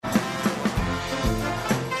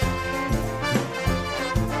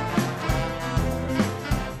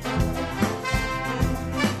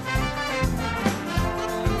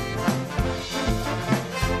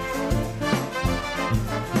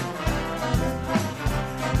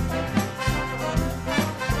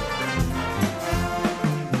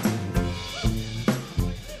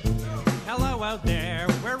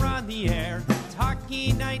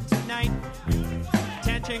hockey night tonight.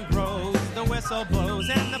 Tension grows, the whistle blows,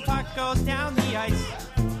 and the puck goes down the ice.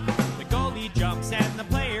 The goalie jumps and the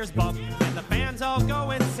players bump, and the fans all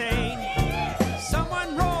go insane.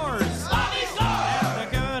 Someone roars,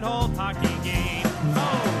 at the good old hockey game.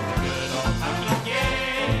 Oh, the good old hockey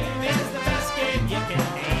game is the best game you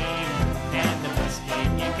can name. And the best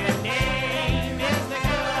game you can name is the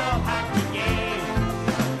good old hockey game.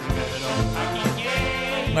 The good old hockey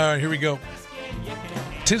game. All right, here we go.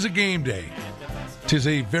 'Tis a game day. 'Tis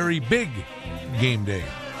a very big game day.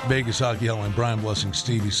 Vegas Hockey Hotline, Brian Blessing,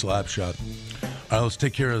 Stevie Slapshot. All right, let's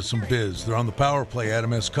take care of some biz. They're on the power play.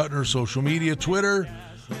 Adam S. Kuttner, social media, Twitter.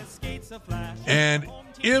 And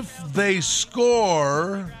if they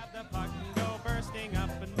score,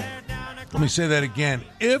 let me say that again.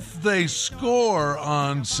 If they score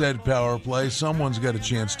on said power play, someone's got a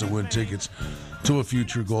chance to win tickets to a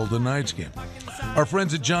future Golden Knights game. Our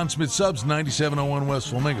friends at John Smith Subs, 9701 West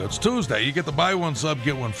Flamingo. It's Tuesday. You get to buy one sub,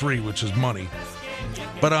 get one free, which is money.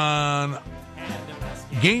 But on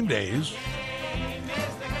game days,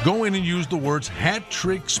 go in and use the words hat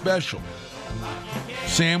trick special.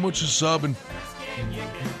 Sandwich, a sub,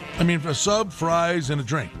 a sub, fries, and a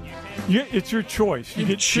drink. Yeah, it's your choice. You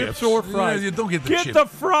get chips or fries. Yeah, you don't get the chips. chips. Get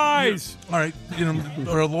the fries. All right,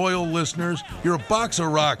 our loyal listeners, you're a box of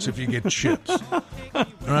rocks if you get chips. All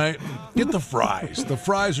right, get the fries. The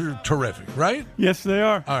fries are terrific, right? Yes, they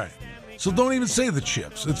are. All right, so don't even say the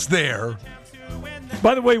chips. It's there.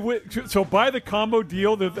 By the way, so buy the combo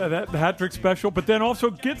deal, the hat trick special, but then also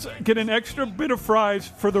get an extra bit of fries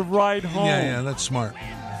for the ride home. Yeah, that's smart.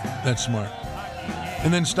 That's smart.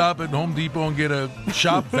 And then stop at Home Depot and get a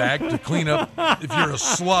shop vac to clean up if you're a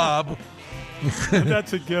slob.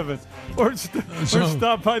 That's a given. Or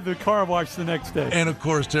stop by the car wash the next day. And, of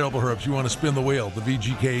course, Terrible Herbs, you want to spin the wheel, the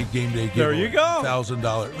VGK Game Day giveaway. There you go.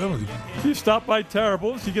 $1,000. You stop by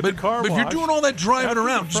Terribles, you get the car wash. But if you're doing all that driving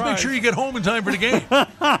around, just make sure you get home in time for the game.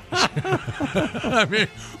 I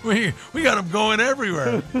mean, we got them going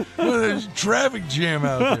everywhere. There's traffic jam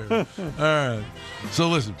out there. All right. So,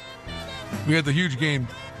 listen. We got the huge game.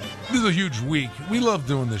 This is a huge week. We love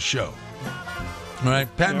doing this show. All right.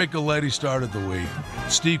 Pat Micheletti started the week.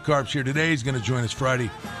 Steve Karp's here today. He's going to join us Friday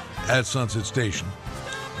at Sunset Station.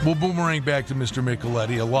 We'll boomerang back to Mr.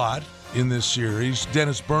 Micheletti a lot in this series.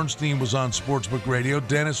 Dennis Bernstein was on Sportsbook Radio.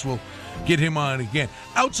 Dennis will get him on again.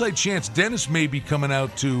 Outside chance, Dennis may be coming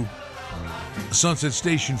out to Sunset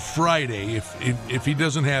Station Friday if he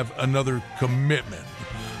doesn't have another commitment.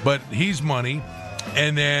 But he's money.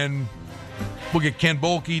 And then we'll get Ken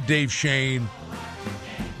Bolke, Dave Shane.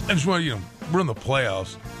 I just want we're in the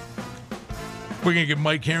playoffs. We're going to get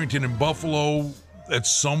Mike Harrington in Buffalo at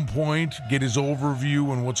some point, get his overview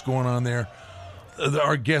on what's going on there.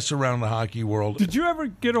 Our guests around the hockey world. Did you ever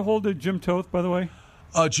get a hold of Jim Toth, by the way?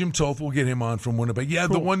 Jim Toth, we'll get him on from Winnipeg. Yeah,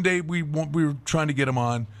 cool. The one day we were trying to get him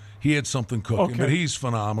on, he had something cooking, but he's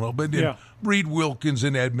phenomenal. But Reed Wilkins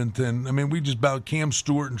in Edmonton. I mean, we just about Cam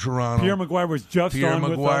Stewart in Toronto. Pierre Maguire was just on with us. Pierre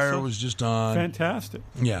Maguire was just on. Fantastic.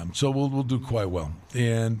 Yeah, so we'll do quite well.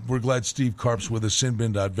 And we're glad Steve Karp's with us,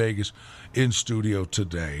 Sinbin.Vegas, in studio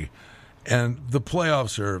today. And the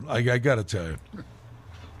playoffs are, I got to tell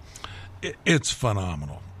you, it's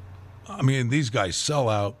phenomenal. I mean, these guys sell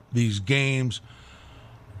out. These games,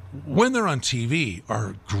 when they're on TV,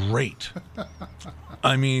 are great.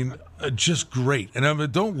 I mean, just great.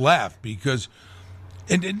 And don't laugh because,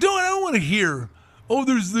 I don't want to hear,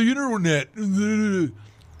 there's the internet.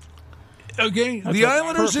 Okay, That's the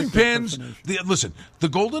Islanders and Pens. impersonation. The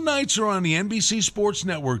Golden Knights are on the NBC Sports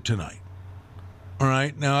Network tonight. All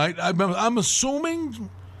right, now I'm assuming,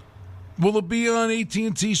 will it be on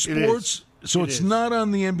AT&T Sports? So it's not on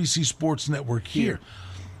the NBC Sports Network here.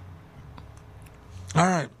 All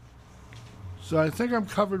right. So I think I'm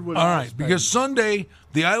covered with. All right, because Sunday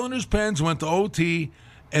the Islanders Pens went to OT,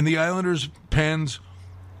 and the Islanders Pens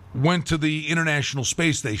went to the International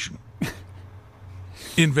Space Station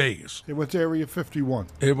in Vegas. They went to Area 51.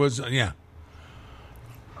 It was All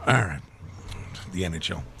right, the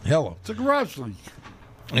NHL. Hello. It's a garage league.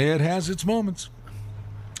 It has its moments.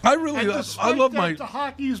 I love the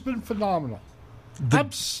hockey has been phenomenal. I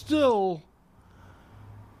am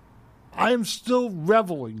still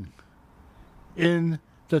reveling in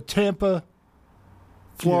the Tampa,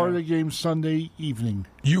 Florida game Sunday evening.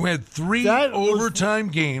 You had 3 overtime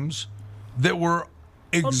games that were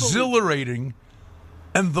exhilarating,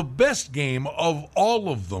 and the best game of all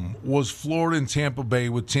of them was Florida and Tampa Bay,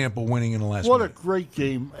 with Tampa winning in the last minute. What a great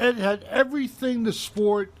game. It had everything the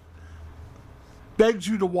sport begs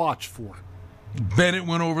you to watch for. Bennett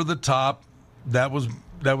went over the top. That was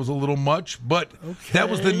that was a little much, but that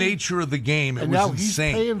was the nature of the game. It And was now he's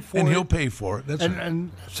insane, paying for and it. he'll pay for it. That's right.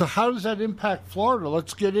 And so how does that impact Florida?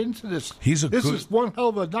 Let's get into this. This is one hell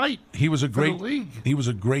of a night. He was a for great the league. He was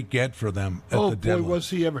a great get for them at the boy, deadline. was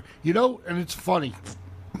he ever! And it's funny.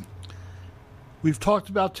 We've talked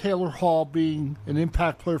about Taylor Hall being an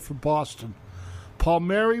impact player for Boston.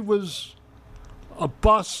 Palmieri was a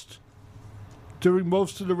bust during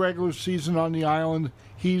most of the regular season on the island.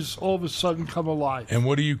 He's all of a sudden come alive. And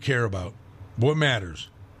what do you care about? What matters?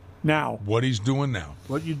 Now. What he's doing now.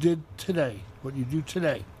 What you did today. What you do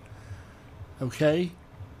today. Okay?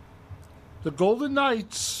 The Golden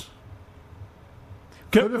Knights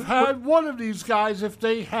could have had one of these guys if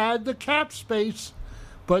they had the cap space,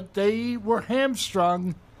 but they were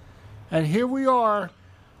hamstrung, and here we are.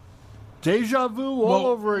 Deja vu all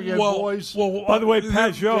over again, boys. By the way,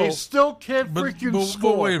 Pajot. They still can't freaking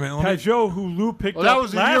score. But wait a minute. Pajot, who Lou picked up that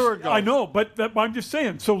was a year ago. I know, but I'm just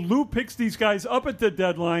saying. So Lou picks these guys up at the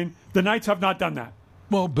deadline. The Knights have not done that.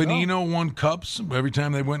 Well, Bonino won cups every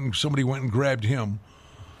time somebody went and grabbed him.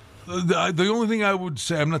 The only thing I would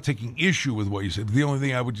say, I'm not taking issue with what you said. The only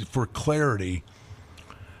thing I would, for clarity,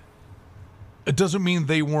 it doesn't mean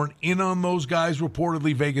they weren't in on those guys.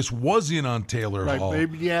 Reportedly, Vegas was in on Taylor Hall.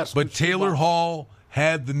 Maybe, yes, but Taylor Hall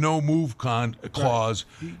had the no-move clause,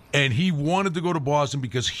 and he wanted to go to Boston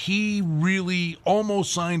because he really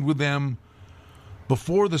almost signed with them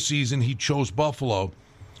before the season. He chose Buffalo,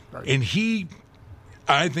 and he,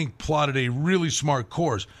 I think, plotted a really smart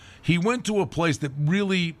course. He went to a place that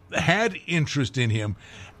really had interest in him,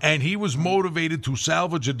 and he was motivated to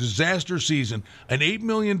salvage a disaster season, an $8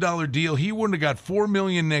 million deal. He wouldn't have got $4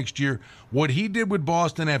 million next year. What he did with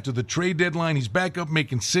Boston after the trade deadline, he's back up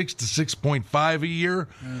making $6 to $6.5 a year,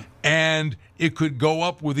 and it could go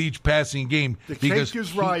up with each passing game. The cake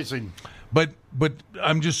is rising. But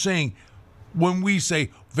I'm just saying, when we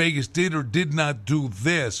say Vegas did or did not do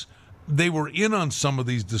this, they were in on some of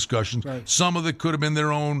these discussions. Right. Some of it could have been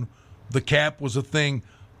their own. The cap was a thing.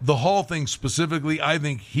 The Hall thing specifically, I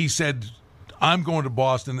think he said, I'm going to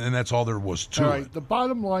Boston, and that's all there was to it. The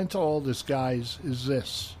bottom line to all this, guys, is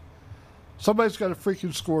this. Somebody's got to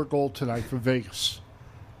freaking score a goal tonight for Vegas.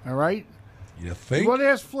 All right? You think? You want to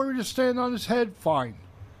ask Fleury to stand on his head? Fine.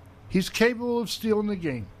 He's capable of stealing the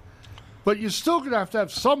game. But you're still going to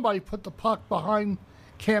have somebody put the puck behind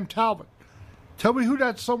Cam Talbot. Tell me who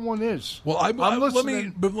that someone is. Well, I'm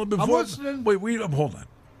listening. I'm listening. Wait, hold on.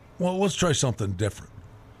 Well, let's try something different.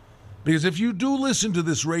 Because if you do listen to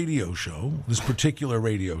this radio show, this particular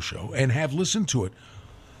radio show, and have listened to it,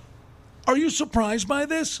 are you surprised by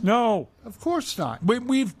this? No. Of course not.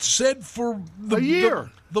 We've said for a year.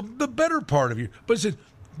 The better part of you. But I said,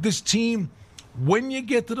 this team, when you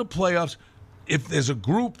get to the playoffs, if as a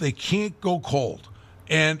group, they can't go cold.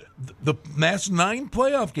 And that's 9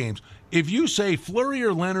 playoff games. If you say Fleury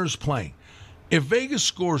or Leonard's playing, if Vegas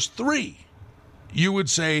scores 3, you would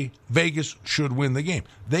say Vegas should win the game.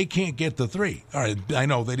 They can't get the 3. All right, I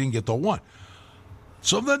know they didn't get the 1.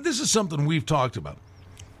 So this is something we've talked about.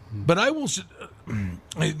 But I will,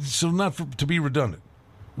 so not to be redundant,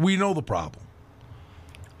 we know the problem.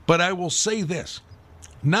 But I will say this.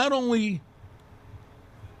 Not only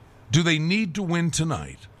do they need to win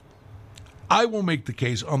tonight, I will make the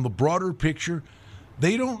case on the broader picture,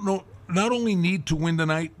 they not only need to win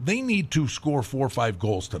tonight, they need to score 4 or 5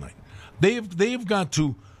 goals tonight. They've got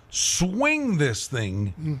to swing this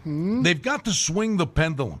thing. Mm-hmm. They've got to swing the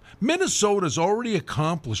pendulum. Minnesota's already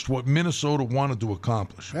accomplished what Minnesota wanted to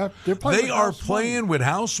accomplish. Yeah, they are playing with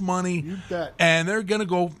house money, and they're going to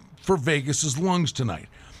go for Vegas's lungs tonight.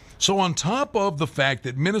 So on top of the fact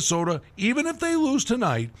that Minnesota, even if they lose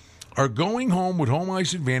tonight, are going home with home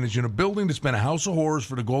ice advantage in a building that's been a house of horrors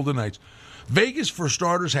for the Golden Knights, Vegas, for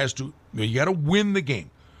starters, you got to win the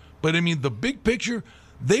game. But, I mean, the big picture,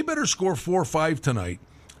 they better score 4 or 5 tonight,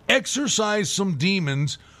 exercise some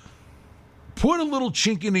demons, put a little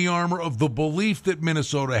chink in the armor of the belief that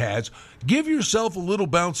Minnesota has, give yourself a little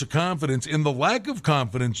bounce of confidence in the lack of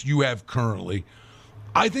confidence you have currently.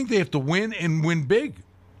 I think they have to win and win big.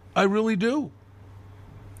 I really do.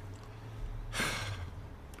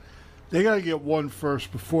 They got to get 1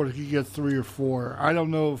 first before they can get 3 or 4. I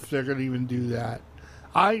don't know if they're going to even do that.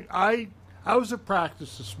 I was at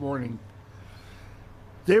practice this morning.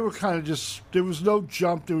 They were kind of there was no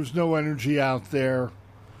jump, there was no energy out there.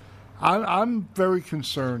 I'm very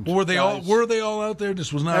concerned. Were they all out there?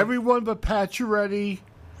 This was not everyone but Pacioretty,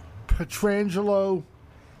 Pietrangelo,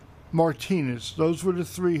 Martinez. Those were the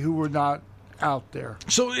 3 who were not out there.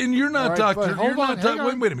 So, and you're not Dr. Wait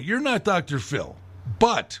a minute. You're not Dr. Phil,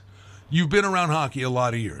 but you've been around hockey a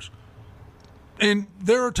lot of years. And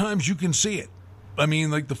there are times you can see it. I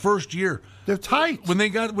mean, like the first year. They're tight. When they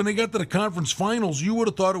got to the conference finals, you would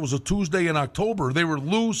have thought it was a Tuesday in October. They were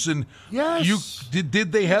loose, and yes.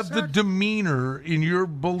 Did they have the demeanor in your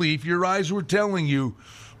belief? Your eyes were telling you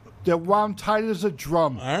they're wound tight as a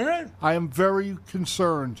drum. All right. I am very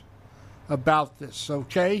concerned about this.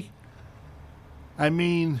 Okay. I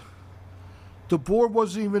mean, DeBoer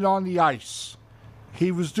wasn't even on the ice.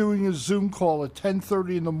 He was doing a Zoom call at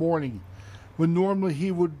 10:30 in the morning, when normally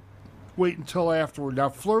he would wait until afterward. Now,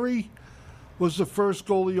 Fleury was the first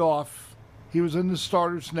goalie off. He was in the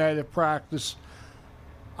starter's net at practice.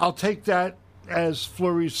 I'll take that as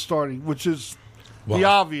Fleury's starting, which is the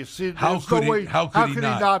obvious. How could he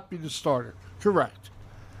not be the starter? Correct.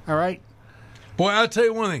 All right? Boy, I'll tell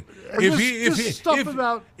you one thing.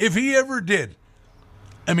 If he ever did,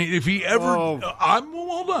 I mean, if he ever, hold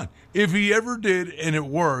on. If he ever did and it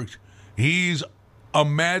worked, he's a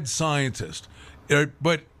mad scientist.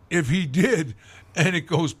 But if he did and it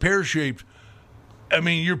goes pear-shaped, I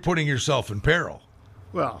mean, you're putting yourself in peril.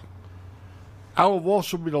 Well, Al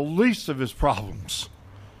Walsh will be the least of his problems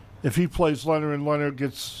if he plays Leonard and Leonard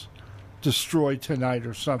gets destroyed tonight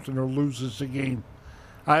or something or loses the game.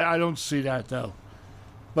 I don't see that, though.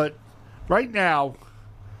 But right now,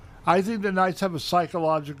 I think the Knights have a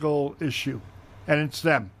psychological issue, and it's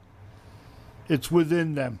them. It's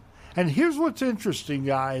within them. And here's what's interesting,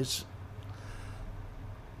 guys.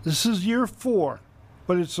 This is year 4,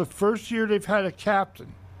 but it's the first year they've had a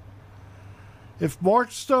captain. If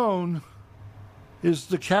Mark Stone is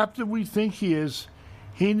the captain we think he is,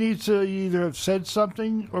 he needs to either have said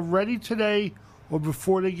something already today or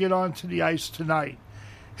before they get onto the ice tonight.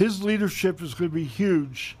 His leadership is going to be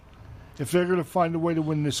huge if they're going to find a way to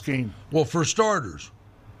win this game. Well, for starters.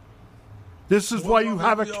 This is why you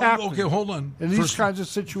have a captain. Okay, hold on. In these kinds of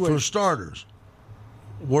situations. For starters,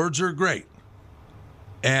 words are great.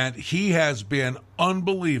 And he has been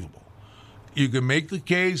unbelievable. You can make the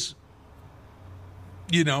case,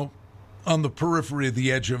 on the periphery of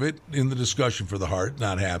the edge of it in the discussion for the Hart,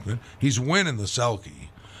 not happening. He's winning the Selke.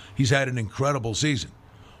 He's had an incredible season.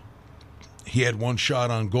 He had one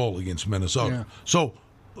shot on goal against Minnesota. Yeah. So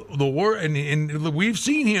and we've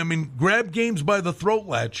seen him grab games by the throat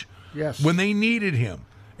latch when they needed him.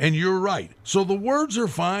 And you're right. So the words are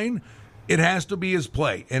fine. It has to be his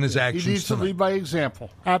play and his actions. He needs to lead by example.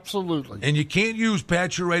 Absolutely. And you can't use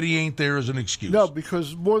Pacioretty ain't there as an excuse. No,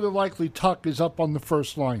 because more than likely Tuck is up on the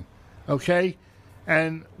first line. Okay?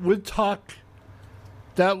 And with Tuck,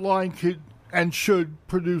 that line could and should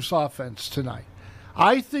produce offense tonight.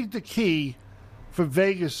 I think the key for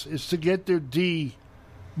Vegas is to get their D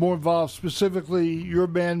more involved, specifically your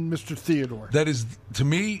man, Mr. Theodore. That is, to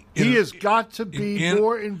me... He has got to be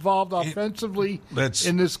more involved offensively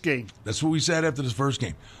in this game. That's what we said after this first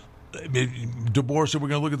game. DeBoer said, we're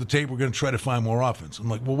going to look at the tape, we're going to try to find more offense. I'm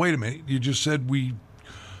like, well, wait a minute. You just said we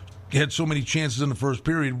had so many chances in the first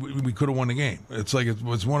period, we could have won the game. It's like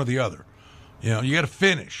it's one or the other. You got to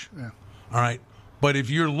finish. Yeah. All right? But if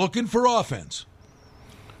you're looking for offense,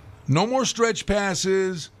 no more stretch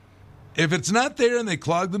passes. If it's not there and they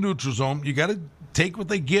clog the neutral zone, you got to take what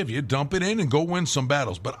they give you, dump it in, and go win some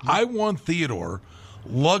battles. But I want Theodore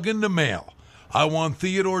lugging the mail. I want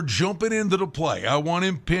Theodore jumping into the play. I want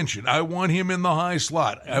him pinching. I want him in the high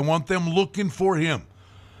slot. I want them looking for him.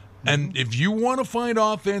 And if you want to find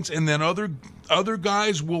offense and then other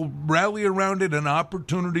guys will rally around it and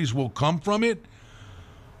opportunities will come from it,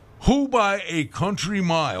 who by a country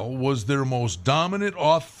mile was their most dominant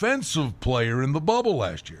offensive player in the bubble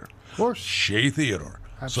last year? Of course. Shea Theodore.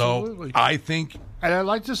 Absolutely. So I think... And I'd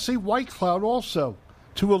like to see White Cloud also,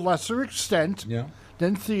 to a lesser extent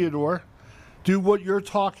than Theodore, do what you're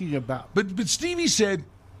talking about. But Stevie said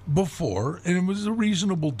before, and it was a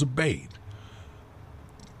reasonable debate,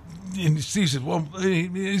 and Steve said, well,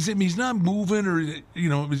 he's not moving or,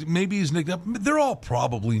 maybe he's nicked up. They're all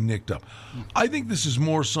probably nicked up. I think this is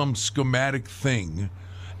more some schematic thing.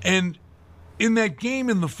 And in that game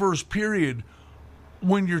in the first period,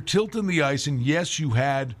 when you're tilting the ice, and yes, you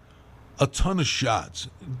had a ton of shots,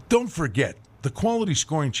 don't forget, the quality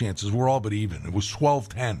scoring chances were all but even. It was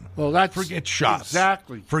 12-10. Well, that's... Forget shots.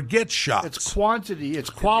 Exactly. Forget shots. It's quantity. It's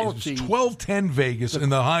quality. It was 12-10 Vegas in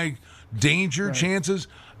the high danger chances.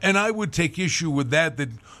 And I would take issue with that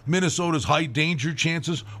Minnesota's high danger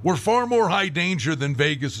chances were far more high danger than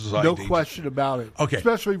Vegas's high danger. No question about it. Okay.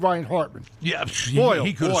 Especially Ryan Hartman. Yeah,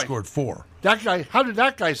 he could have scored 4. That guy, how did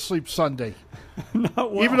that guy sleep Sunday?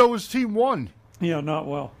 Not well. Even though his team won. Yeah, not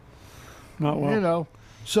well. Not well.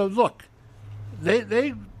 So look,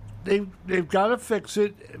 they've got to fix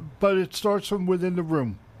it, but it starts from within the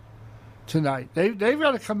room tonight. They've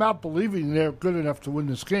got to come out believing they're good enough to win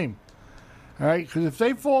this game. All right, because if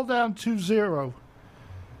they fall down 2-0,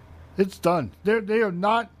 it's done. They are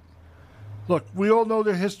not. Look, we all know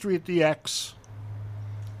their history at the X.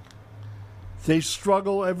 They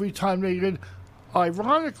struggle every time they get.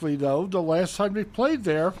 Ironically, though, the last time they played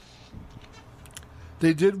there,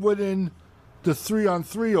 they did win in the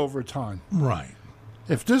 3-on-3 overtime. Right.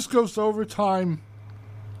 If this goes to overtime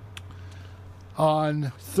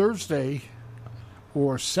on Thursday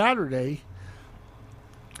or Saturday,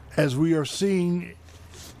 as we are seeing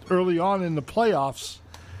early on in the playoffs,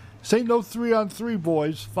 this ain't no 3-on-3,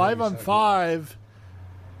 boys. 5-on-5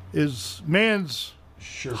 is man's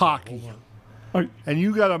hockey. And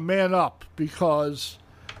you got to man up because,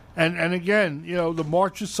 and again, you know, the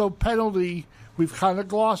Marchessault penalty, we've kind of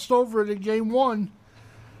glossed over it in game one.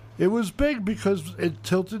 It was big because it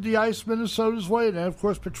tilted the ice Minnesota's way. And then, of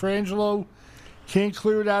course, Pietrangelo can't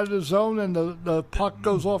clear it out of the zone, and the puck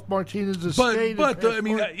goes off Martinez's skate. But I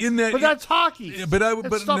mean, in that, but that's hockey. Yeah, but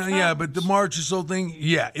the Marchessault thing,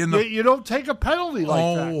 you don't take a penalty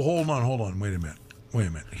like that. Oh, hold on, wait a minute.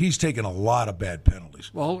 He's taken a lot of bad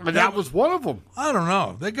penalties. Well, that was one of them. I don't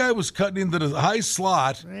know. That guy was cutting into the high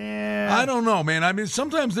slot. Yeah. I don't know, man. I mean,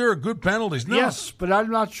 sometimes there are good penalties. No. Yes, but I'm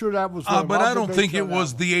not sure that was one. But I don't think it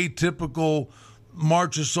was the atypical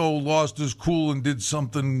Marchessault lost his cool and did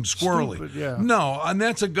something squirrely. Stupid, yeah. No, and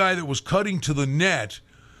that's a guy that was cutting to the net,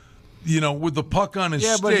 you know, with the puck on his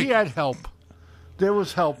stick. Yeah, but he had help. There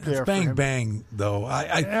was help there. It's bang bang though.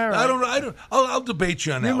 I'll debate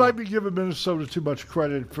you on that. You might be giving Minnesota too much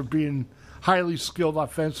credit for being highly skilled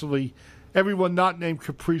offensively. Everyone not named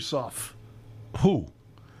Kaprizov. Who?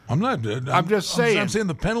 I'm not. I'm just saying. I'm saying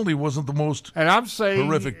the penalty wasn't the most. And I'm saying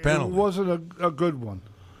horrific penalty. It wasn't a good one.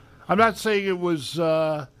 I'm not saying it was,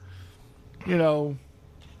 a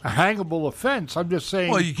hangable offense. I'm just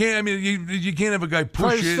saying. Well, you can't. I mean, you can't have a guy push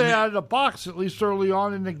try to it. Stay out of the box at least early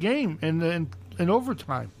on in the game in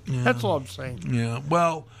overtime. Yeah. That's all I'm saying. Yeah.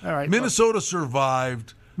 Well, all right, Minnesota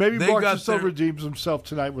survived. Maybe Marchessault redeems himself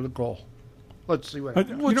tonight with a goal. Let's see what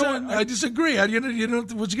happens. I disagree.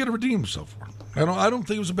 What's he going to redeem himself for? I don't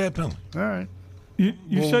think it was a bad penalty. All right.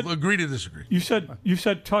 You said agree to disagree. You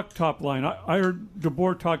said Tuck top line. I heard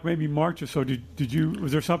DeBoer talk maybe March or so. Did you?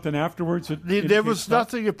 Was there something afterwards? There was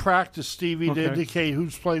nothing at practice, Stevie, to indicate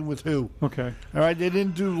who's playing with who. Okay. All right. They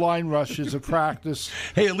didn't do line rushes at practice.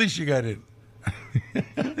 Hey, at least you got it.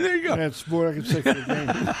 There you go. That's more I can say for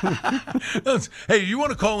the game. Hey, you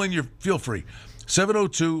want to call in? Feel free.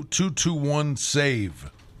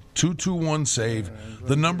 702-221-SAVE. 221-SAVE.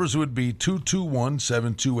 The numbers would be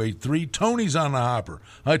 221-7283. Tony's on the hopper.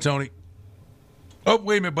 Hi, Tony. Oh,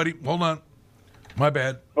 wait a minute, buddy. Hold on. My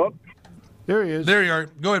bad. Oh. There he is. There you are.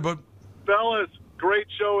 Go ahead, bud. Fellas, great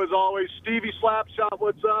show as always. Stevie Slapshot,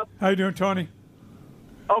 what's up? How you doing, Tony?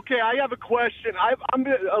 Okay, I have a question. I'm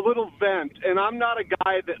a little vent, and I'm not a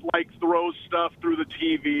guy that, throws stuff through the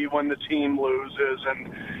TV when the team loses. And,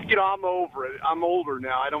 I'm over it. I'm older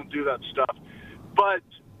now. I don't do that stuff. But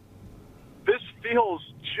this feels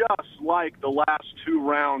just like the last two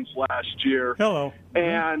rounds last year. Hello.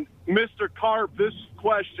 And, Mr. Karp, this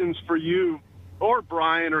question's for you or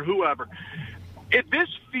Brian or whoever. Is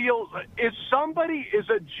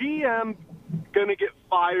a GM going to get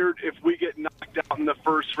fired if we get knocked out in the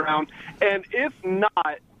first round? And if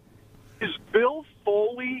not, is Bill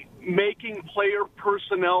Foley making player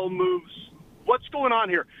personnel moves? What's going on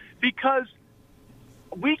here? Because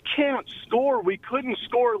we can't score. We couldn't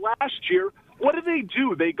score last year. What do?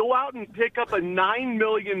 They go out and pick up a $9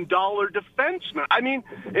 million defenseman. I mean,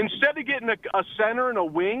 instead of getting a center and a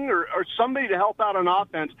wing or somebody to help out on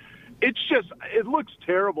offense, it looks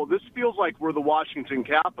terrible. This feels like we're the Washington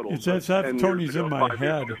Capitals. Tony's in my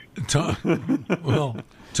head. Well,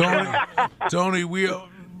 Tony, we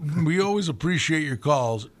always appreciate your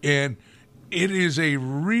calls, and it is a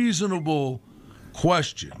reasonable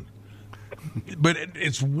question, but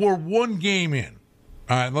we're one game in.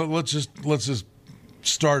 All right, let's just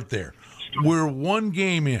start there. We're one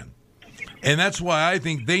game in, and that's why I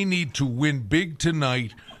think they need to win big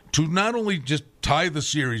tonight to not only just tie the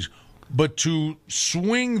series, but to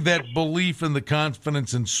swing that belief and the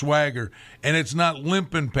confidence and swagger, and it's not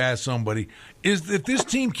limping past somebody, is that this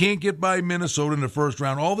team can't get by Minnesota in the first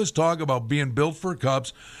round. All this talk about being built for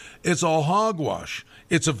cups, it's all hogwash.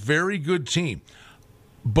 It's a very good team.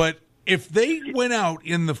 But if they went out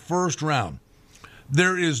in the first round,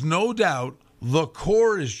 there is no doubt the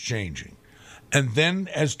core is changing. And then,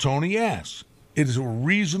 as Tony asks, it is a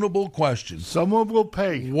reasonable question. Someone will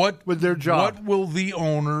pay with their job. What will the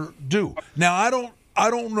owner do? Now, I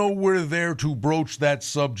don't know we're there to broach that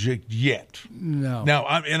subject yet. No. Now,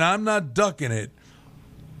 I'm not ducking it,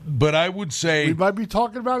 But I would say We might be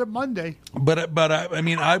talking about it Monday. But I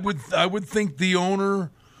mean, I would think the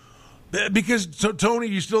owner, because Tony,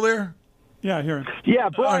 you still there? Yeah, I hear him. Yeah, All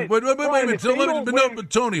Brian. right, wait a Brian, minute. if they don't win- But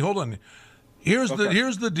Tony, hold on. Here's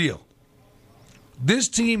the deal. This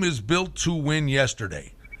team is built to win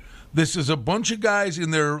yesterday. This is a bunch of guys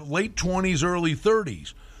in their late 20s, early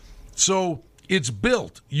 30s. So it's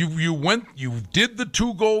built. You did the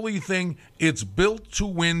 2-goalie thing. It's built to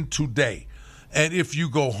win today. And if you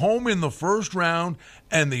go home in the first round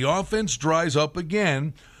and the offense dries up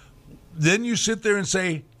again, then you sit there and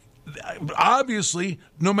say, obviously,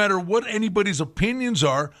 no matter what anybody's opinions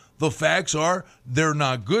are, the facts are they're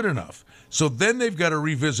not good enough. So then they've got to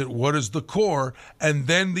revisit what is the core, and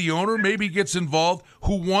then the owner maybe gets involved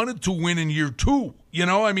who wanted to win in year 2. You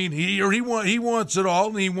know, I mean, he wants it all,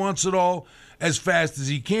 and he wants it all as fast as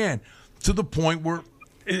he can, to the point where,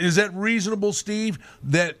 is that reasonable, Steve?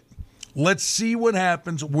 That let's see what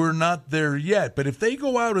happens. We're not there yet. But if they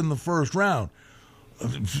go out in the first round,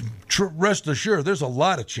 rest assured, there's a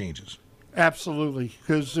lot of changes. Absolutely,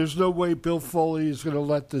 because there's no way Bill Foley is going to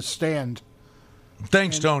let this stand.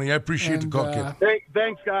 Thanks, Tony. I appreciate the call, kid.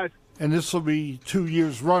 Thanks, guys. And this will be 2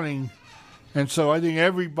 years running, and so I think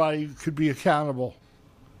everybody could be accountable,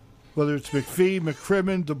 whether it's McPhee,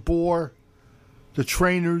 McCrimmon, DeBoer, the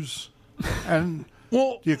trainers, and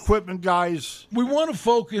the equipment guys. We want to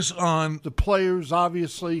focus on the players,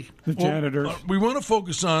 obviously. The janitors. We want to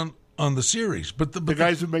focus on the series, but the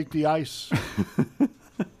guys who make the ice.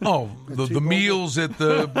 The meals at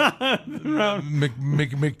the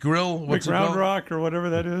McGrill, what's it McRound called? Rock or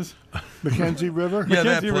whatever that is. Mackenzie River? Yeah,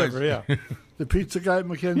 that Mackenzie place. River, yeah. The pizza guy at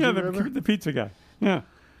Mackenzie River? The pizza guy. Yeah.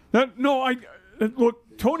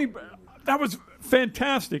 Look, Tony, that was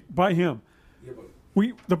fantastic by him.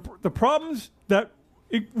 The problems that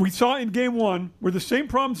we saw in Game 1 were the same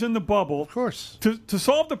problems in the bubble. Of course. To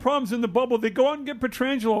solve the problems in the bubble, they go out and get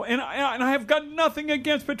Pietrangelo, and I have got nothing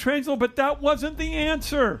against Pietrangelo, but that wasn't the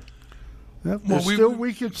answer. Yep, they're still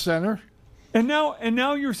weak at center. And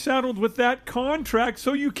now you're saddled with that contract,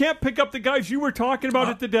 so you can't pick up the guys you were talking about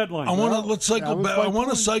at the deadline. I want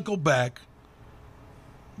to cycle back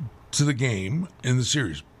to the game in the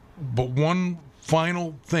series, but one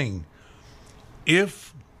final thing: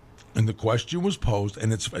 and the question was posed,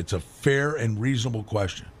 and it's a fair and reasonable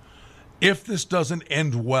question. If this doesn't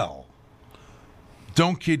end well,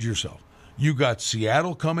 don't kid yourself. You got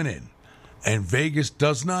Seattle coming in, and Vegas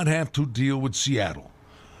does not have to deal with Seattle.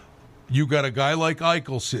 You got a guy like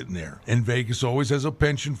Eichel sitting there, and Vegas always has a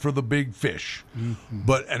penchant for the big fish. Mm-hmm.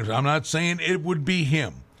 And I'm not saying it would be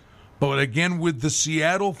him. But again, with the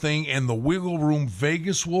Seattle thing and the wiggle room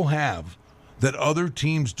Vegas will have that other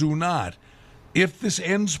teams do not, if this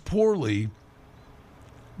ends poorly,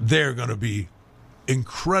 they're going to be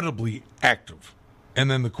incredibly active. And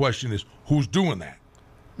then the question is, who's doing that?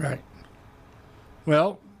 Right.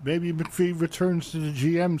 Well, maybe McPhee returns to the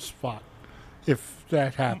GM spot if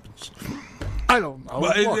that happens. I don't know.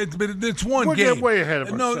 Well, it's one We're game. getting way ahead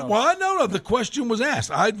of ourselves. No. The question was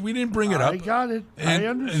asked. We didn't bring it up. I got it. I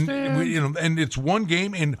understand. And it's one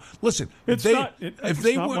game. And listen, it's not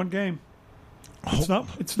one game.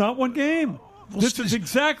 It's not one game. Well, this is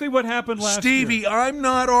exactly what happened last year. Stevie, I'm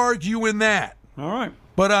not arguing that. All right.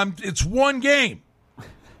 But it's one game.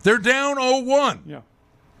 They're down 0-1. Yeah.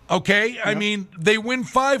 Okay? I mean, they win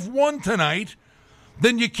 5-1 tonight.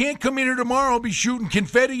 Then you can't come in here tomorrow and be shooting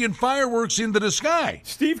confetti and fireworks into the sky.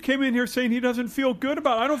 Steve came in here saying he doesn't feel good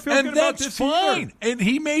about it. I don't feel good about this either. And that's fine. And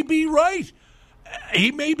he may be right.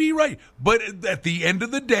 But at the end of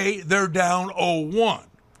the day, they're down 0-1.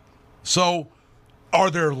 So are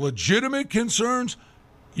there legitimate concerns?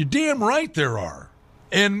 You're damn right there are.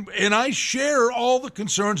 And I share all the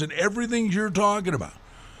concerns and everything you're talking about.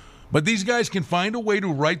 But these guys can find a way to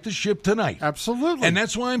right the ship tonight. Absolutely. And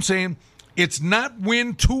that's why I'm saying it's not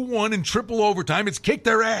win 2-1 in triple overtime. It's kick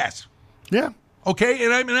their ass. Yeah. Okay?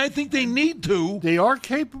 And I think they need to. They are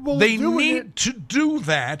capable of doing it. They need to do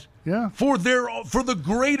that. Yeah. For the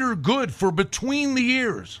greater good, for between the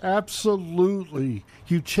years. Absolutely.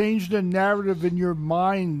 You change the narrative in your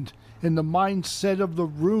mind, in the mindset of the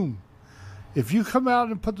room. If you come out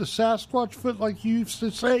and put the Sasquatch foot like you used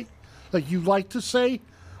to say, like you like to say,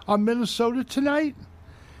 on Minnesota tonight,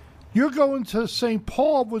 you're going to St.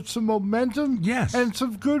 Paul with some momentum, yes, and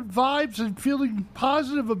some good vibes and feeling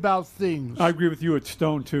positive about things. I agree with you at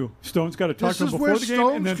Stone, too. Stone's got to talk to him before the game,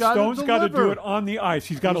 and then Stone's got to do it on the ice.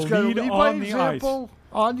 He's got to lead on the ice.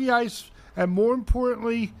 On the ice, and more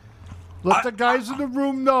importantly, let the guys in the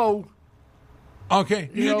room know. Okay.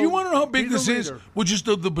 You want to know how big this is? Well, just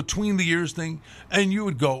the between the years thing, and you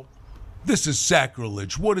would go, this is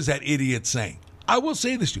sacrilege. What is that idiot saying? I will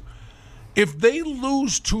say this to you. If they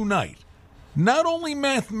lose tonight, not only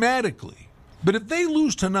mathematically, but if they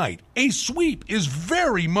lose tonight, a sweep is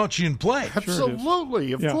very much in play.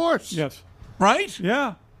 Absolutely, of Yeah. course. Yes. Right?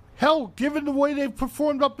 Yeah. Hell, given the way they've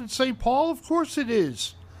performed up in St. Paul, of course it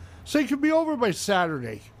is. So it could be over by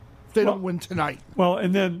Saturday if they don't win tonight. Well,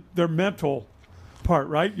 and then their mental part,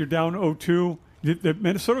 right? You're down 0-2.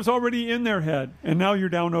 Minnesota's already in their head, and now you're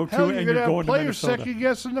down 0-2, Hell, you're and going you're to going have to players Minnesota. second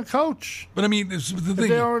guessing the coach But I mean, this is the if thing.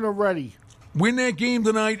 they aren't already. Win that game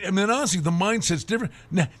tonight. I mean, honestly, the mindset's different.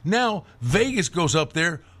 Now Vegas goes up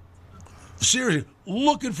there, seriously,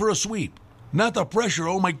 looking for a sweep, not the pressure.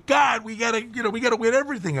 Oh my God, we gotta win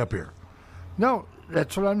everything up here. No,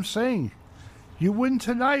 that's what I'm saying. You win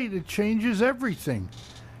tonight, it changes everything.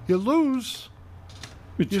 You lose,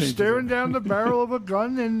 It you're changes staring it. down the barrel of a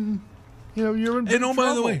gun, and you're in big And by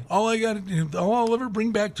the trouble. way, all I'll ever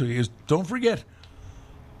bring back to you is don't forget,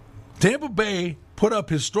 Tampa Bay put up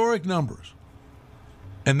historic numbers,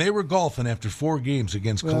 and they were golfing after 4 games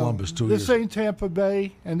against Columbus 2 years This ain't Tampa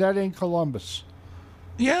Bay, and that ain't Columbus.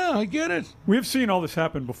 Yeah, I get it. We've seen all this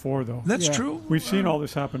happen before, though. That's Yeah. true. We've seen all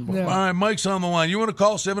this happen before. Yeah. All right, Mike's on the line. You want to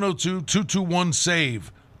call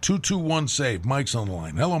 702-221-SAVE. 221-SAVE. Mike's on the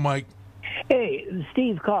line. Hello, Mike. Hey,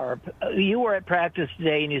 Steve Karp, you were at practice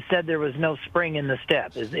today and you said there was no spring in the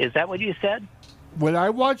step. Is that what you said? When I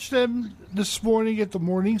watched them this morning at the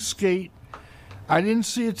morning skate, I didn't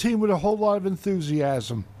see a team with a whole lot of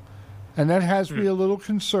enthusiasm, and that has me a little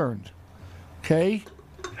concerned. Okay?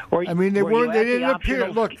 Or, I mean, they were you weren't. They at the didn't appear.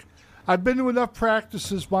 optional- Look, I've been to enough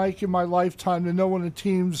practices, Mike, in my lifetime to know when a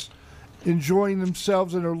team's enjoying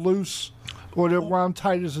themselves and are loose, or they're wound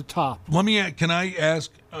tight as a top. Can I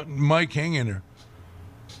ask Mike, hang in there.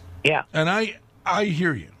 Yeah. And I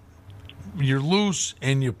hear you. You're loose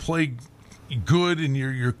and you play good and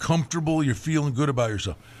you're comfortable. You're feeling good about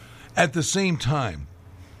yourself. At the same time,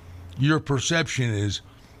 your perception is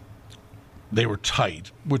they were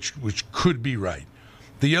tight, which could be right.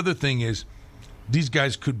 The other thing is these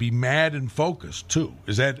guys could be mad and focused too.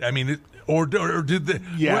 Is that? I mean, or did the?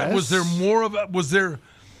 Yes. Was there more of a? Was there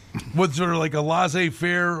like a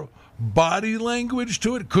laissez-faire body language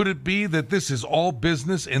to it? Could it be that this is all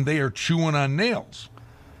business and they are chewing on nails?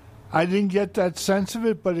 I didn't get that sense of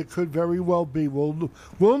it, but it could very well be. We'll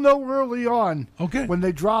know early on, Okay. when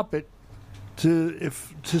they drop it, to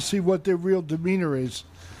see what their real demeanor is.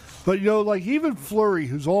 But like even Fleury,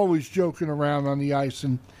 who's always joking around on the ice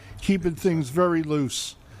and keeping things very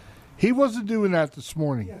loose, he wasn't doing that this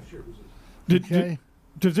morning.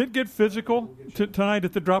 Does it get physical tonight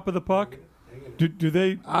at the drop of the puck? Do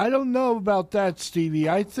they? I don't know about that, Stevie.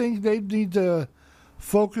 I think they need to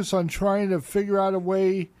focus on trying to figure out a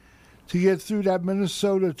way to get through that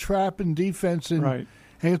Minnesota trap and defense and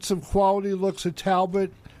get some quality looks at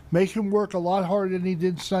Talbot, make him work a lot harder than he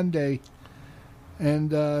did Sunday, and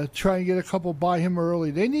try and get a couple by him early.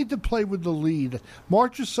 They need to play with the lead.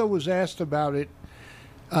 Marchessault was asked about it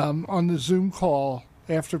on the Zoom call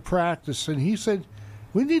after practice, and he said,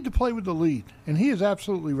 we need to play with the lead, and he is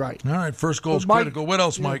absolutely right. All right, first goal is Mike- critical. What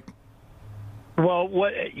else, Mike? Well,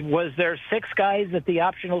 what was there 6 guys at the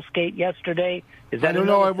optional skate yesterday? Is that I don't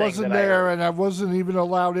know. another I thing wasn't that I there, heard? and I wasn't even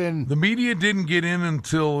allowed in. The media didn't get in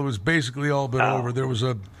until it was basically all but over. There was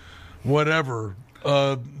a whatever.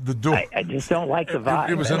 The door. I just don't like the vibe.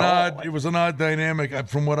 It was at an all. odd. It was an odd dynamic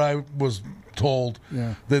from what I was told.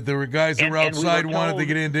 Yeah. That there were guys that And- were and we were outside wanted to told-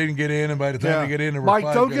 get in, didn't get in, and by the time they get in, there were Mike,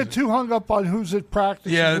 5 don't guys. get too hung up on who's at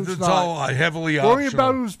practice. Yeah, and who's it's not. all heavily Worry optional.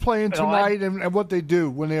 about who's playing No, I- tonight and what they do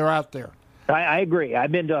when they're out there. I agree.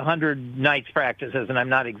 I've been to 100 nights practices, and I'm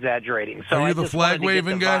not exaggerating. So Are I you the just wanted flag to get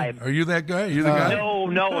waving the guy? vibe. Are you that guy? Are you the guy?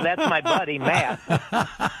 No, that's my buddy, Matt.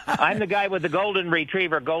 I'm the guy with the golden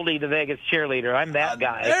retriever, Goldie the Vegas cheerleader. I'm that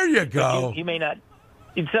guy. There you But go. You may not.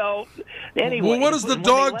 So, anyway. Well, what does the when they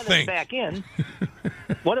dog let us think? Back in.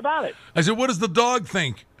 What about it? I said, what does the dog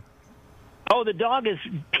think? Oh, the dog is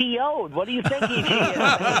PO'd. What do you think he is?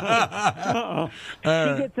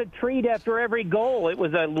 She gets a treat after every goal. It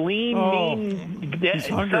was a lean, mean he's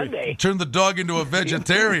hungry. Sunday. Turn the dog into a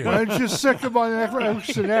vegetarian. Why don't you sick him on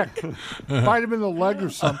an neck? Bite him in the leg or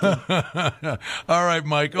something. All right,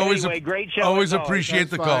 Mike. Always, Anyway, great show always as always. appreciate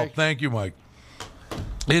the Thanks, call. Mike. Thank you, Mike.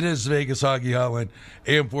 It is Vegas Hockey Hotline,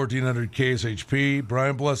 AM 1400 KSHP.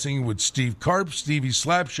 Brian Blessing with Steve Karp, Stevie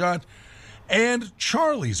Slapshot, and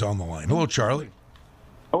Charlie's on the line. Hello, Charlie.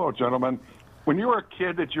 Hello, gentlemen. When you were a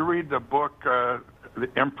kid, did you read the book, The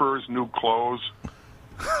Emperor's New Clothes?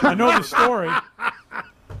 I know the story.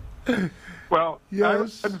 Well,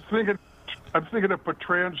 Yes. I'm thinking of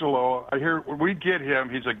Petrangelo. I hear when we get him,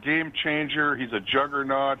 he's a game changer. He's a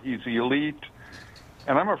juggernaut. He's elite.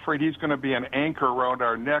 and I'm afraid he's going to be an anchor around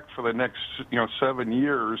our neck for the next 7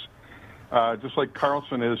 years, just like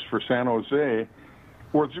Carlson is for San Jose.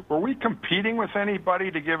 Were we competing with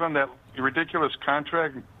anybody to give him that ridiculous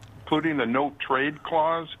contract, including the no trade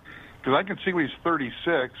clause? Because I can see when he's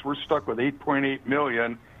 36, we're stuck with $8.8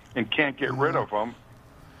 million and can't get rid of him.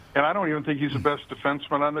 And I don't even think he's the best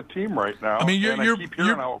defenseman on the team right now. I mean,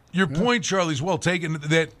 your point, Charlie's well taken.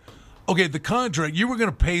 That okay, the contract, you were going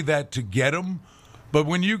to pay that to get him, but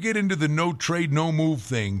when you get into the no trade, no move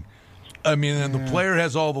thing, I mean, and the player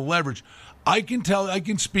has all the leverage. I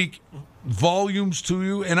can speak volumes to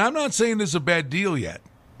you, and I'm not saying this is a bad deal yet,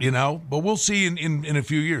 but we'll see in a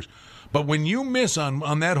few years. But when you miss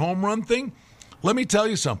on that home run thing, let me tell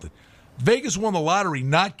you something. Vegas won the lottery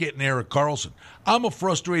not getting Erik Karlsson. I'm a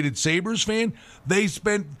frustrated Sabres fan. They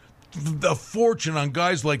spent a fortune on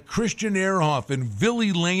guys like Christian Ehrhoff and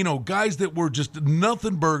Ville Lano, guys that were just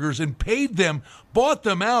nothing burgers, and paid them, bought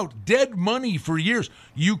them out, dead money for years.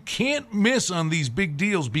 You can't miss on these big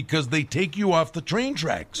deals because they take you off the train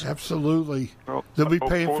tracks. Absolutely. They'll be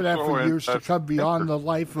paying for that for years to come beyond the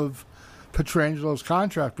life of Petrangelo's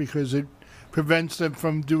contract because it prevents them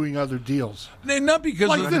from doing other deals. Not because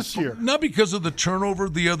like of this year. Not because of the turnover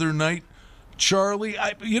the other night, Charlie.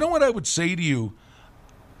 You know what I would say to you?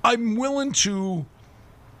 I'm willing to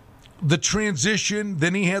the transition.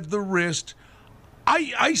 Then he had the wrist.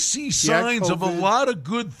 I see signs of a lot of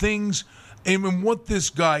good things in what this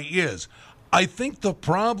guy is. I think the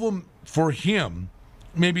problem for him,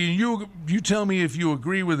 maybe you tell me if you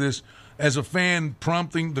agree with this as a fan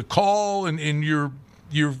prompting the call and your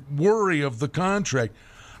worry of the contract.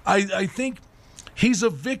 I think he's a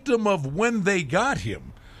victim of when they got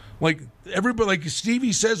him. Like everybody, like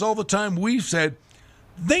Stevie says all the time, we've said,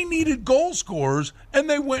 they needed goal scorers, and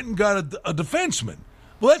they went and got a defenseman.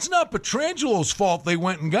 Well, that's not Petrangelo's fault they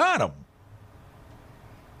went and got him.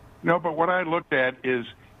 No, but what I looked at is,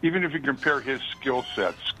 even if you compare his skill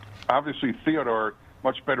sets, obviously Theodore,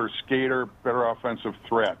 much better skater, better offensive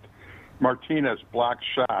threat. Martinez, block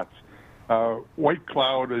shots. White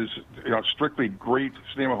Cloud is strictly great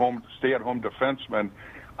stay-at-home defenseman.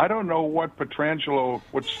 I don't know what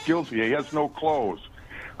skills he has no clothes.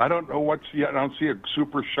 I don't know I don't see a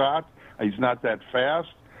super shot. He's not that fast.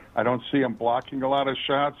 I don't see him blocking a lot of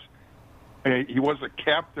shots. He was a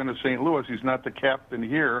captain of St. Louis. He's not the captain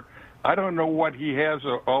here. I don't know what he has,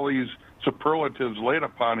 all these superlatives laid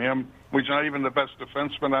upon him. He's not even the best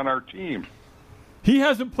defenseman on our team. He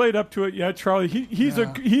hasn't played up to it yet, Charlie. He's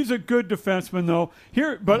a good defenseman though.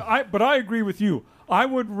 But I agree with you. I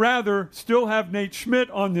would rather still have Nate Schmidt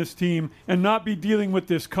on this team and not be dealing with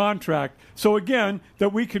this contract. So again,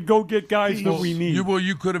 that we could go get guys that we need.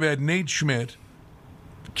 You could have had Nate Schmidt,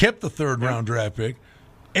 kept the third-round draft pick,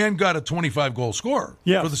 and got a 25-goal scorer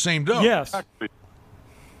for the same dough. Yes. Exactly.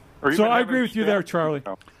 So I agree with you there, Charlie.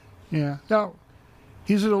 Yeah. Now,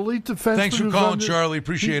 he's an elite defenseman. Thanks for calling, Charlie.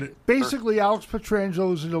 Appreciate it. Basically, Alex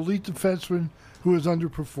Pietrangelo is an elite defenseman who has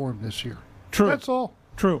underperformed this year. True. That's all.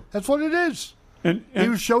 True. That's what it is. And he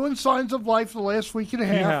was showing signs of life the last week and a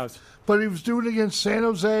half. He has. But he was doing it against San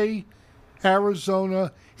Jose,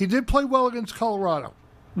 Arizona. He did play well against Colorado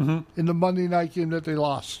in the Monday night game that they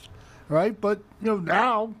lost. Right? But,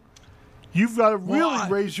 now you've got to really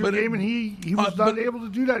raise your game, and he was not able to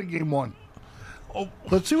do that in game one.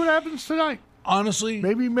 Let's see what happens tonight. Honestly,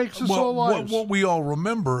 maybe he makes us all lives. What we all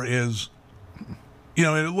remember is,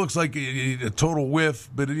 it looks like a total whiff,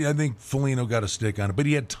 but I think Foligno got a stick on it. But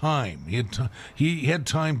he had time. He had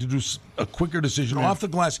time to do a quicker decision off the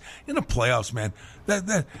glass in the playoffs, man.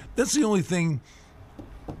 That's the only thing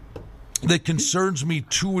that concerns me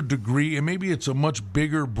to a degree, and maybe it's a much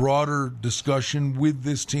bigger, broader discussion with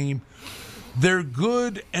this team. They're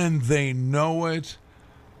good, and they know it.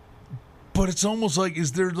 But it's almost like,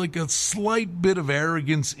 is there like a slight bit of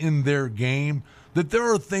arrogance in their game that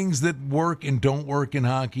there are things that work and don't work in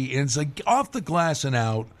hockey? And it's like off the glass and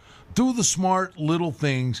out, do the smart little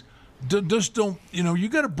things. Just don't, you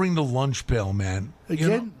got to bring the lunch pail, man.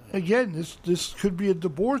 Again, this could be a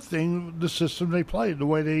DeBoer thing, the system they play, the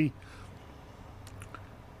way they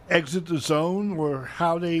exit the zone or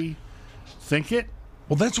how they think it.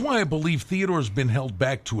 Well, that's why I believe Theodore's been held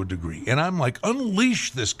back to a degree. And I'm like,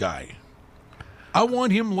 unleash this guy. I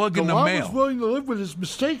want him lugging the mail. Was willing to live with his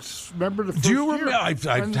mistakes. Remember the first year? Do you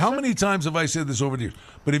remember? How many times have I said this over the years?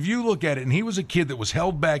 But if you look at it, and he was a kid that was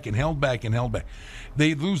held back and held back and held back.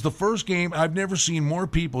 They lose the first game. I've never seen more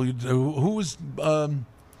people. Who was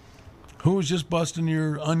just busting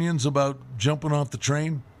your onions about jumping off the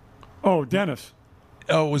train? Oh, Dennis.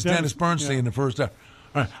 Oh, it was Dennis Bernstein in the first half.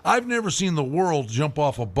 All right. I've never seen the world jump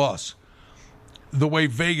off a bus. the way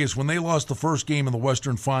Vegas, when they lost the first game in the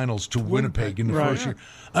Western Finals to Winnipeg in the first year.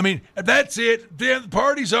 I mean, that's it. The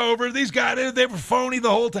party's over. These guys, they were phony the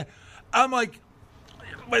whole time. I'm like,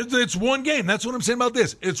 it's one game. That's what I'm saying about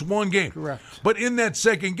this. It's one game. Correct. But in that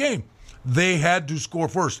second game, they had to score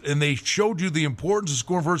first, and they showed you the importance of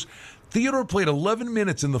scoring first. Theodore played 11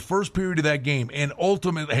 minutes in the first period of that game and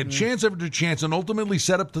ultimately had chance after chance and ultimately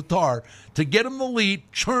set up Tatar to get him the lead,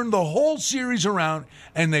 turn the whole series around,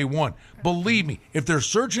 and they won. Believe me, if they're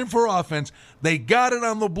searching for offense, they got it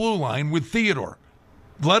on the blue line with Theodore.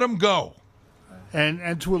 Let them go.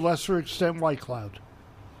 And to a lesser extent, White Cloud.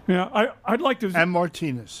 Yeah, I'd like to... And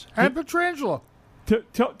Martinez. And Pietrangelo.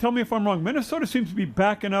 Tell me if I'm wrong. Minnesota seems to be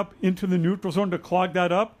backing up into the neutral zone to clog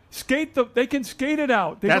that up. They can skate it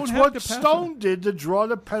out. That's what Stone did to draw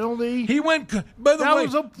the penalty. He went. By the way, that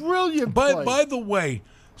was a brilliant play. By the way,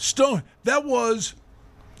 Stone. That was.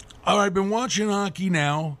 I've been watching hockey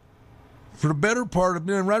now for the better part of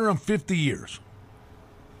right around 50 years.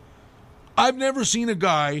 I've never seen a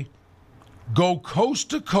guy go coast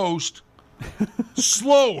to coast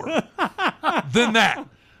slower than that.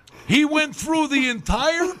 He went through the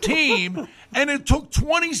entire team, and it took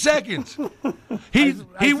 20 seconds. He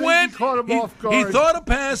caught him off guard. He thought of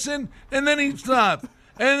passing, and then he stopped.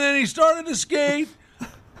 And then he started to skate,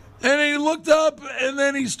 and he looked up, and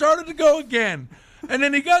then he started to go again. And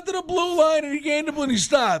then he got to the blue line, and he gained the blue, and he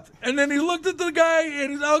stopped. And then he looked at the guy,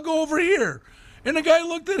 and he said, I'll go over here. And the guy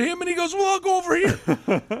looked at him, and he goes, well, I'll go over here.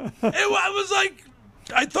 I was like...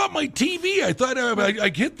 I thought my TV, I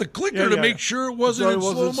hit the clicker to make sure it wasn't in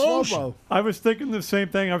slow motion. I was thinking the same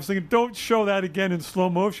thing. I was thinking, don't show that again in slow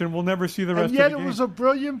motion. We'll never see the rest of the game. And yet it was a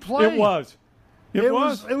brilliant play. It was. It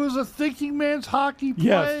was. It was a thinking man's hockey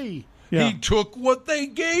play. Yes. He took what they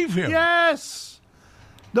gave him. Yes.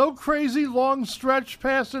 No crazy long stretch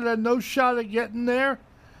pass and then no shot at getting there.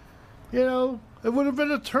 You know, it would have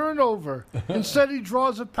been a turnover. Instead, he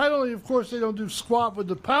draws a penalty. Of course, they don't do squat with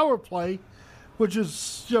the power play, which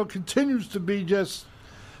is, continues to be just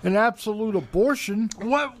an absolute abortion.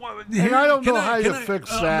 What and I don't know how you fix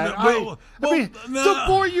that.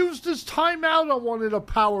 DeBoer used his timeout on one of the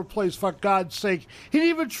power plays, for God's sake. He didn't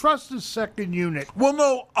even trust his second unit. Well,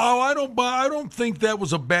 no, I don't think that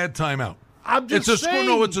was a bad timeout. I'm just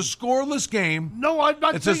saying. It's a scoreless game. No, I'm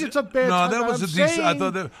not saying it's a bad timeout. No, that was a decent. I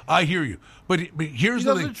thought that. I hear you, but here's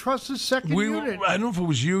the thing. He doesn't trust his second unit. I don't know if it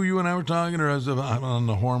was you and I were talking, or I was on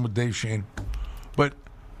the horn with Dave Shane. But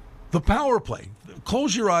the power play,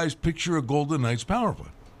 close your eyes, picture a Golden Knights power play.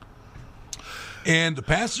 And the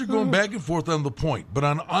passes are going back and forth on the point. But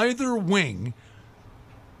on either wing,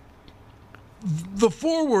 the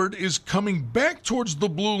forward is coming back towards the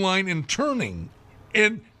blue line and turning.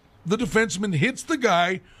 And the defenseman hits the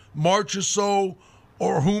guy, Marchessault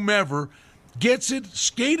or whomever, gets it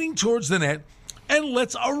skating towards the net, and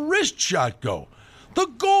lets a wrist shot go. The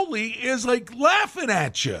goalie is like laughing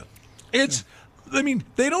at you.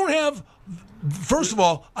 They don't have... First of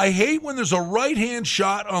all, I hate when there's a right-hand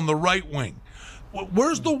shot on the right wing.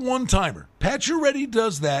 Where's the one-timer? Pacioretty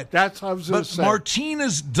does that. That's what I was going to say.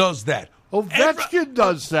 Martinez does that. Ovechkin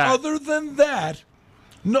does that. Other than that,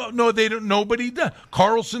 no, they don't. Nobody does.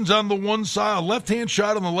 Carlson's on the one side, a left-hand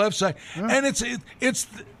shot on the left side, and it's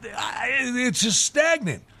just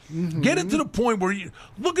stagnant. Mm-hmm. Get it to the point where you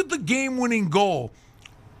look at the game-winning goal.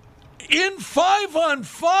 In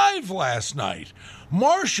 5-on-5 last night,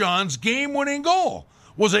 Marchand's game-winning goal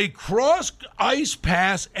was a cross-ice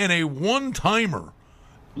pass and a one-timer.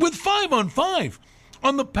 With 5-on-5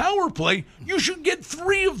 on the power play, you should get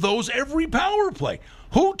 3 of those every power play.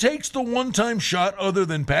 Who takes the one-time shot other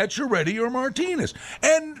than Pacioretty or Martinez?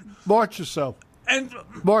 And Marchessault. And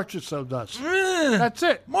Marchessault does. That's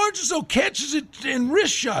it. Marchessault catches it and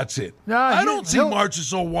wrist shots it. I don't see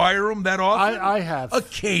Marchessault wire him that often. I have.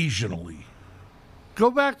 Occasionally.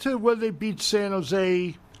 Go back to when they beat San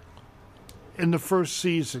Jose in the first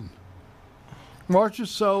season.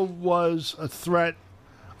 Marchessault was a threat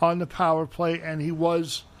on the power play, and he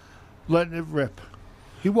was letting it rip.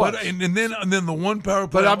 He was. But, and then the one power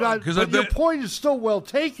play. But I'm not. But your point is still well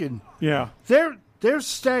taken. Yeah. There's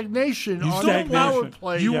stagnation on the power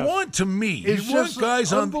play. You want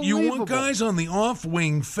guys on the off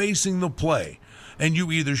wing facing the play, and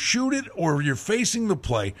you either shoot it or you're facing the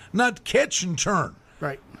play, not catch and turn.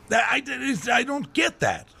 Right. I don't get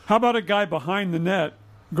that. How about a guy behind the net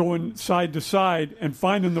going side to side and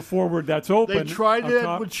finding the forward that's open? They tried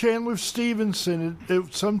it with Chandler Stevenson.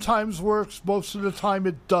 It sometimes works. Most of the time,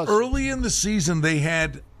 it doesn't. Early in the season, they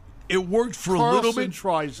had it worked for Carlson a little bit.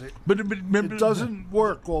 Tries it. But remember, It doesn't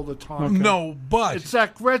work all the time. Okay. No, but It's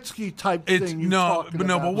that Gretzky type it's thing.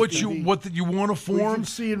 but what Stevie. you want to form can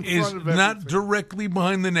see in is front of not everything. directly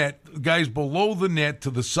behind the net, guys below the net to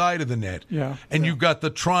the side of the net. Yeah. And you've got the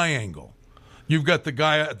triangle. You've got the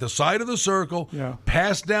guy at the side of the circle, Yeah.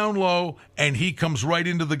 pass down low, and he comes right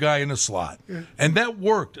into the guy in the slot. And that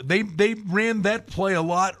worked. They ran that play a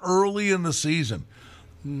lot early in the season.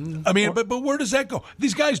 I mean, but where does that go?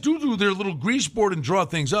 These guys do their little grease board and draw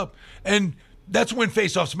things up, and that's when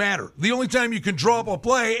faceoffs matter. The only time you can draw up a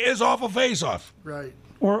play is off a faceoff. Right.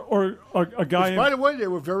 Or a guy. By the way, they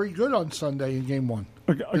were very good on Sunday in Game 1.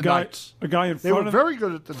 A guy Knights. in They were front of very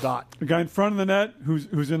good at the dot. a guy in front of the net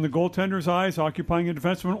who's in the goaltender's eyes, occupying a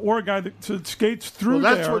defenseman, or a guy that skates through Well,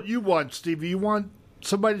 that's there. what you want, Stevie. You want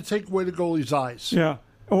somebody to take away the goalie's eyes. Yeah.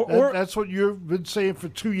 Or That's what you've been saying for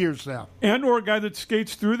 2 years now. or a guy that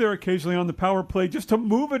skates through there occasionally on the power play just to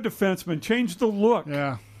move a defenseman, change the look.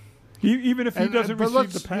 Yeah. Even if he doesn't but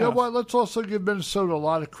receive the pass. You know what? Let's also give Minnesota a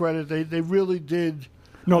lot of credit. They really did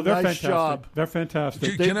No, they're nice fantastic. job. They're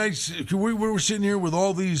fantastic. We were sitting here with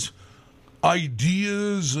all these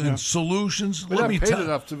ideas and solutions. We're not paid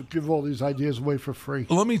enough to give all these ideas away for free.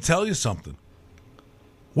 Let me tell you something.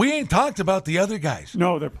 We ain't talked about the other guys.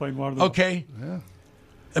 No, they're playing water. Okay. Yeah.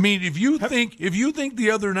 I mean, if you think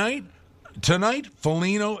the other night, tonight,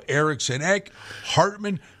 Foligno, Eriksson, Ek,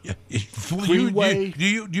 Hartman, Greenway.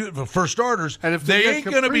 for starters, And if they they ain't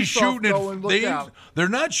get going to be Kaprizov shooting going, look out. they're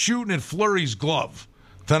not shooting at Fleury's glove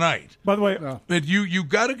tonight. By the way, But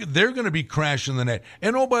they're going to be crashing the net.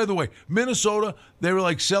 And oh, by the way, Minnesota, they were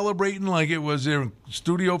like celebrating like it was their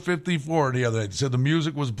Studio 54 the other night. They said the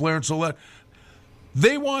music was blaring so loud.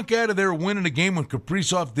 They walk out of there winning a game when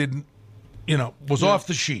Kaprizov didn't, was off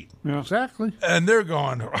the sheet. yeah. Exactly. And they're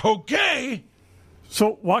going, okay.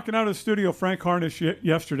 So walking out of the studio, Frank Harnish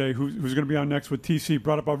yesterday, who's going to be on next with TC,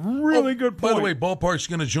 brought up a really good point. By the way, Ballpark's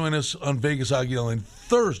going to join us on Vegas Hockey Line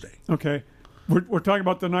Thursday. Okay. We're talking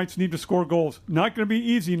about the Knights need to score goals. Not going to be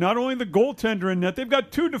easy. Not only the goaltender in net, they've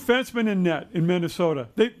got two defensemen in net in Minnesota.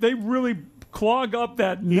 They really clog up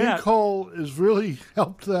that Ian net. Cole has really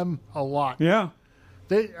helped them a lot. Yeah.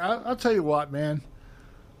 I'll tell you what, man.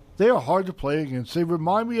 They are hard to play against. They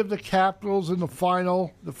remind me of the Capitals in the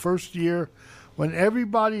final, the first year, when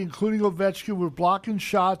everybody, including Ovechkin, were blocking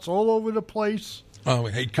shots all over the place. Oh,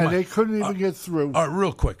 hey, come and on. they couldn't even get through. All right,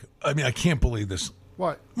 real quick. I mean, I can't believe this.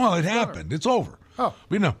 What? Well, it happened. It's over. Oh.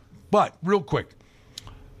 But real quick.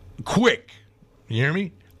 You hear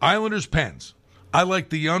me? Islanders Pens. I like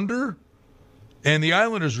the under, and the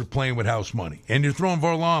Islanders are playing with house money, and you're throwing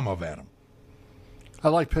Varlamov at them. I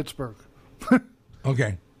like Pittsburgh.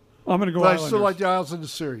 Okay. I'm going to go But I Islanders. still like the Isles in the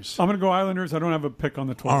series. I'm going to go Islanders. I don't have a pick on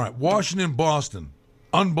the 12. All right. Washington, Boston.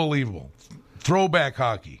 Unbelievable. Throwback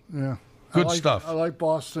hockey. Yeah. Good stuff. I like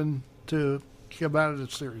Boston to come out of the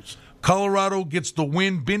series. Colorado gets the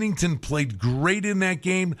win. Binnington played great in that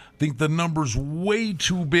game. I think the number's way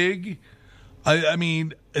too big. I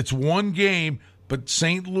mean, it's one game, but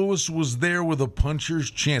St. Louis was there with a puncher's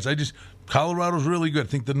chance. Colorado's really good. I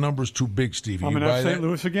think the number's too big, Stevie. I'm You going to buy have St. that?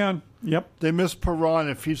 Louis again. Yep. They miss Perron.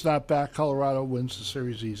 If he's not back, Colorado wins the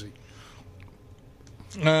series easy.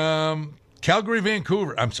 Calgary,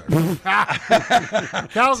 Vancouver. I'm sorry.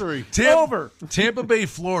 Calgary. Over. Tampa Bay,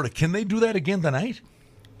 Florida. Can they do that again tonight?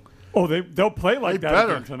 Oh, they'll play like They that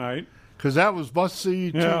better. again tonight. Because that was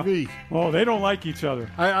must-see Yeah. TV. Oh, they don't like each other.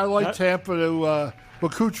 I like That- Tampa to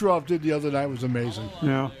what Kucherov did the other night was amazing.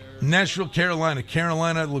 Yeah. Nashville, Carolina.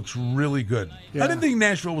 Carolina looks really good. Yeah. I didn't think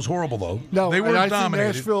Nashville was horrible, though. No, they were and I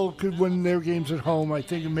dominated. think Nashville could win their games at home. I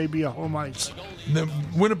think it may be a home ice. The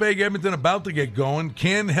Winnipeg, Edmonton about to get going.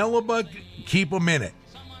 Can Hellebuck keep them in it?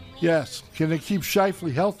 Yes. Can they keep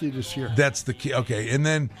Scheifele healthy this year? That's the key. Okay, and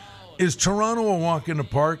then is Toronto a walk in the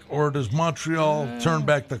park, or does Montreal turn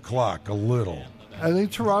back the clock a little? I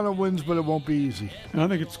think Toronto wins, but it won't be easy. And I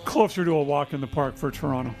think it's closer to a walk in the park for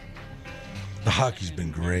Toronto. The hockey's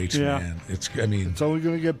been great, Yeah. man. It's It's only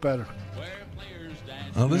going to get better.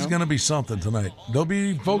 this is going to be something tonight.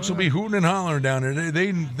 Folks will be hooting and hollering down there.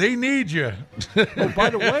 They need you. Oh,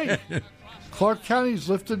 by the way, Clark County's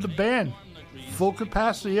lifted the ban. Full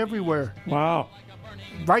capacity everywhere Wow.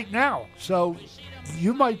 right now. So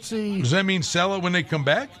you might see Does that mean sell it when they come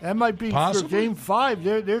back? that might be Possibly. for Game 5.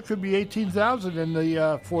 There could be 18,000 in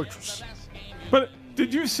the Fortress. But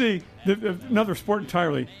did you see another sport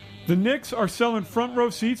entirely? The Knicks are selling front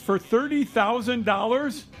row seats for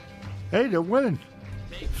 $30,000. Hey, they're winning.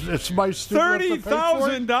 It's my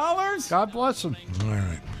 $30,000. God bless them. All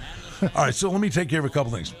right. All right, so let me take care of a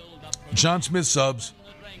couple things. John Smith subs,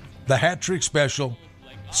 the hat trick special,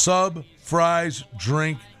 sub, fries,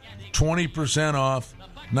 drink, 20% off.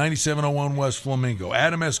 9701 West Flamingo.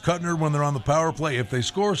 Adam S. Kuttner when they're on the power play. If they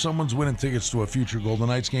score, someone's winning tickets to a future Golden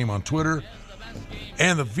Knights game on Twitter.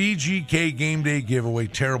 And the VGK Game Day giveaway.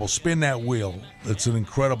 Terrible. Spin that wheel. It's an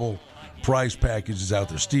incredible prize package is out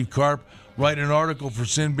there. Steve Karp, write an article for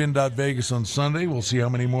sinbin.vegas on Sunday. We'll see how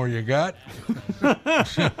many more you got.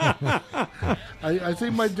 I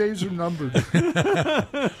think my days are numbered.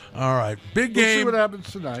 All right. Big game. We'll see what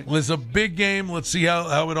happens tonight. It's a big game. Let's see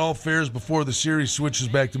how it all fares before the series switches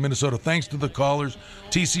back to Minnesota. Thanks to the callers.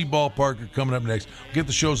 TC Ballpark are coming up next. Get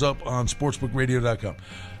the shows up on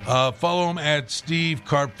sportsbookradio.com. Follow him at Steve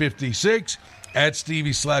Carp56. At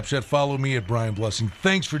Stevie Slapshot. Follow me at Brian Blessing.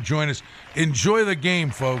 Thanks for joining us. Enjoy the game,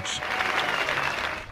 folks.